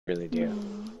Really do.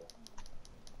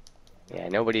 Yeah,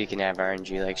 nobody can have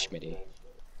RNG like Schmitty.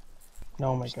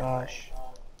 Oh my gosh.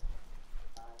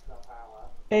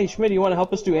 Hey, Schmidt, you want to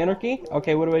help us do anarchy?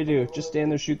 Okay, what do I do? Just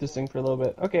stand there, shoot this thing for a little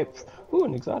bit. Okay. Ooh,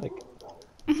 an exotic.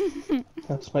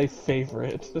 That's my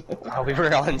favorite. Oh, we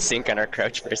were all in sync on our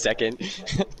crouch for a second.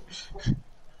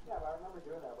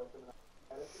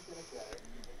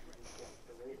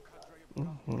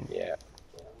 Yeah.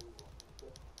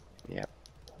 Yep.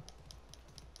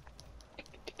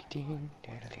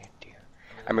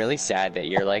 I'm really sad that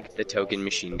you're like the token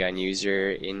machine gun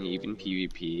user in even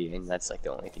PvP, and that's like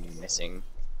the only thing you're missing.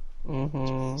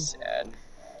 Sad.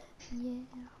 Yeah.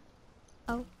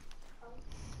 Oh.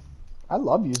 I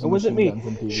love It using wasn't machine me.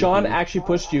 guns in PvP. Sean actually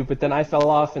pushed you, but then I fell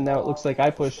off, and now it looks like I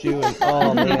pushed you. And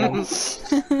oh man,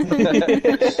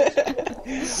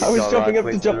 I was jumping up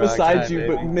to jump beside you,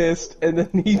 but missed, and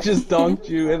then he just donked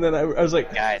you, and then I was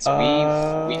like, guys,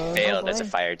 we failed as a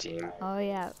fire team. Oh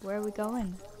yeah, where are we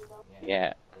going?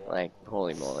 Yeah, like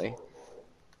holy moly.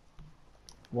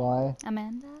 Why?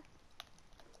 Amanda?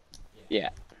 Yeah.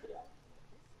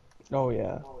 Oh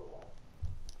yeah.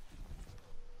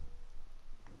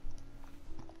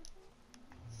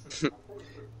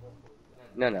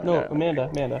 No, Amanda.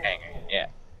 Yeah.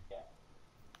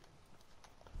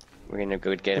 We're gonna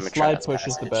go get him The a slide trials push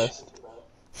is the best.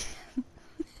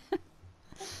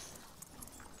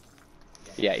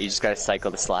 Yeah, you just gotta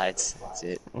cycle the slides. That's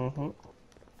it.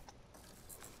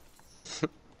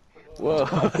 Whoa.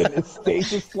 The stage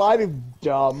slide is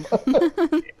dumb.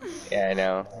 Yeah, I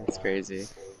know. It's crazy.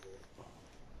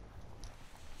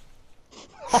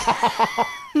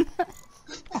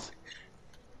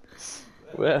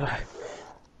 Well.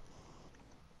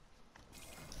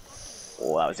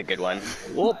 Oh, that was a good one.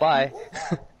 Whoa, bye.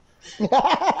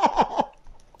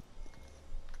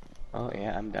 Oh,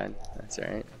 yeah, I'm done. That's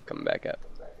alright. I'm coming back up.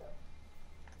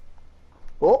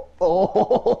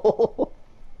 Oh.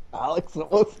 Alex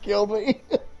almost killed me.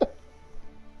 Oh,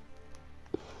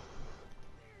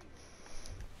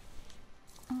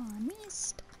 I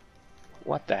missed.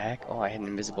 What the heck? Oh, I had an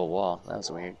invisible wall. That was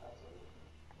weird.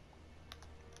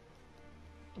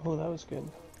 Oh, that was good.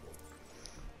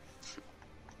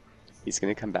 He's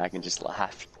gonna come back and just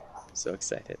laugh. I'm so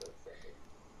excited.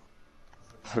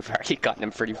 We've already gotten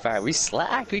him pretty far. We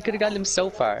slacked. We could have gotten him so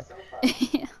far.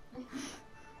 Yeah.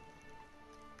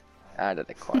 Out of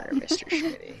the corner, Mr.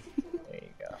 Schmitty. There you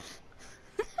go.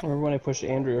 Remember when I pushed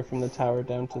Andrea from the tower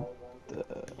down to the...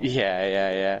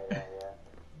 Yeah.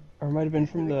 Or it might have been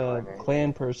from the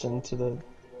clan person to the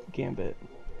gambit.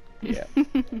 Yeah.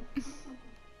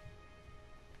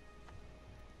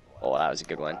 Oh, that was a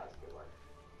good one.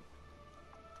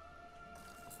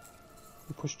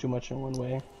 We pushed too much in one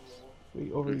way. We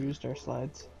overused our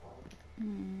slides.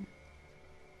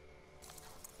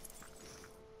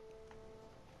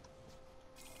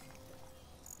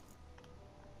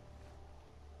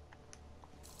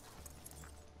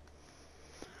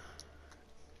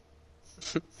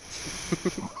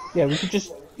 Yeah, we could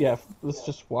just... Yeah, let's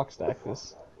just walk stack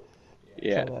this.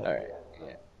 Yeah, Try that. alright.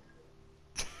 Yeah.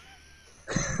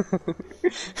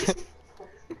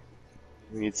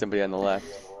 We need somebody on the left.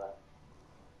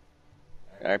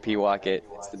 RP walk it.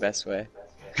 It's the best way.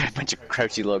 A bunch of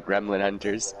crouchy little gremlin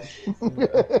hunters.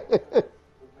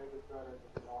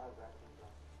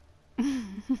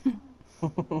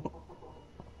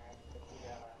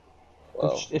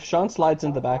 If Sean slides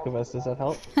into the back of us, does that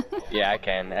help? Yeah, I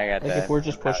can. I got Like that. if we're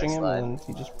just pushing him and then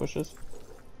he just pushes?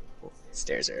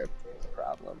 Stairs are a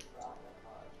problem.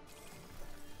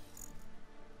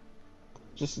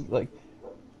 Just like,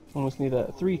 almost need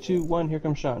a 3, 2, 1, here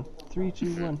comes Sean. 3,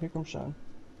 2, 1, here comes Sean.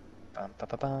 Bum, ba,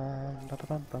 ba, bum, ba, ba,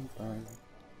 bum, bum, bum. Bum,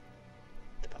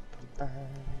 bum, bum,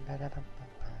 ba, da, bum, bum,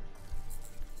 bum.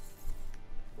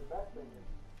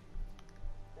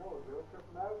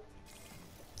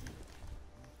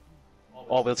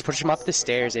 Oh, let's push him up the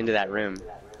stairs into that room.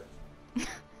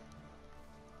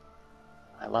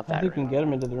 I love I that think we room. can get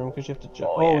him into the room because you have to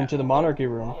jump. Oh, yeah. Into the monarchy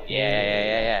room.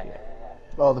 Yeah.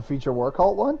 Oh, the feature war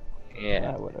cult one?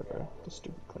 Yeah. Whatever. The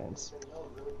stupid clans.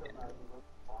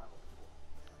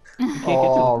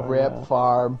 Oh, rip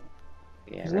farm.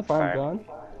 Yeah, Isn't the farm gone?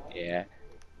 Yeah.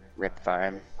 Rip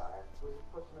farm.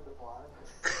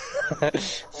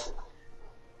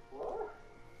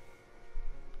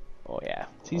 Oh yeah.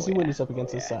 It's easy when he's up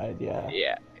against the side, yeah.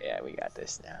 Yeah, we got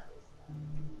this now.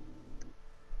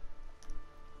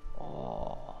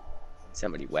 Oh,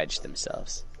 somebody wedged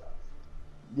themselves.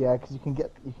 Yeah, because you can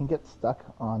get stuck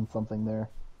on something there,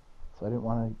 so I didn't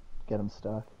want to get him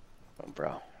stuck. Oh,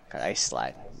 bro, got ice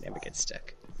slide. Never get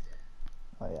stuck.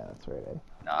 Oh yeah, that's right.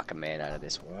 Knock a man out of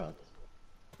this world.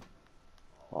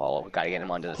 Oh, gotta get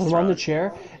him onto the Put him on the throne.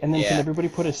 chair, and then can Yeah. everybody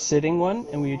put a sitting one,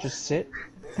 and we just sit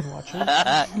and watch him?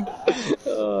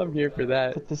 Oh, I'm here for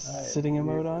that. Put this sitting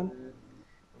emote on?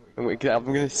 I'm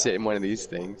gonna sit in one of these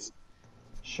things.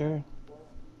 Sure.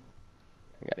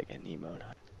 I gotta get an emote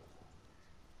on.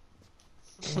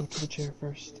 Go to the chair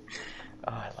first.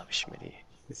 Oh, I love Schmitty.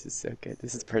 This is so good.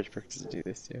 This is perfect to do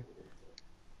this too.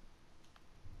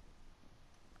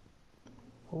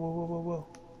 Whoa, whoa, whoa, whoa, whoa.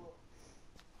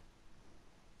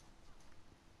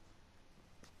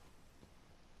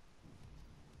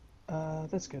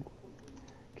 That's good.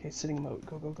 Okay, sitting emote.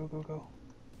 Go, go, go, go, go.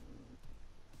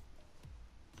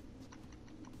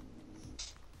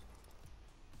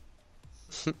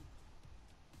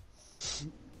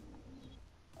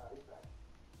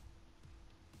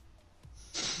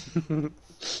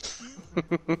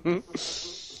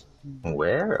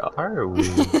 Where are we?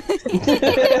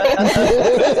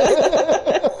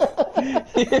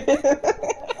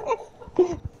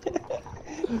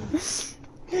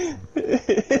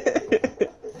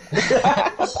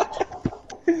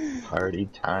 Party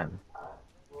time.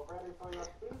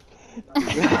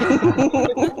 This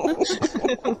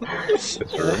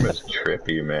room is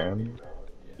trippy, man.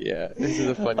 Yeah, this is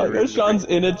a funny Oh, room. Sean's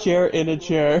in a chair, in a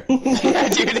chair. Yeah,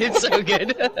 dude, it's so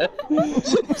good.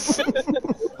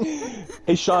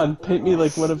 Hey, Sean, paint me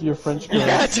like one of your French girls.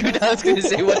 Yeah, dude, I was gonna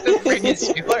say, what the frig is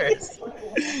yours?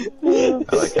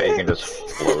 I like how you can just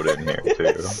float in here,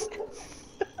 too.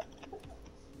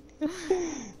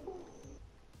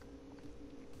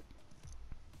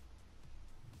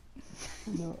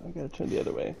 No, I gotta turn the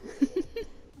other way.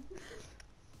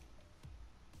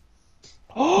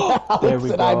 Oh, there we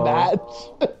Did go. I match?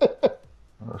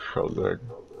 That's so good.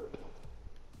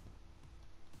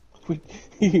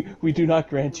 We do not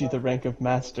grant you the rank of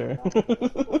master.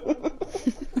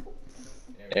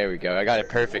 There we go, I got it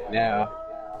perfect now.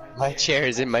 My chair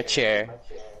is in my chair.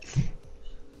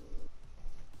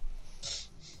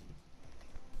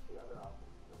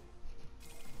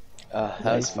 That was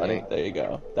Nice, funny. mate. There you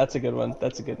go. That's a good one.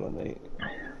 That's a good one, mate.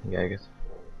 Yeah, I guess.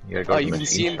 You gotta go Oh, to the you can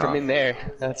machine see him shop. from in there.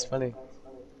 That's funny.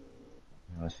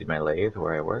 You wanna see my lathe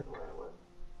where I work?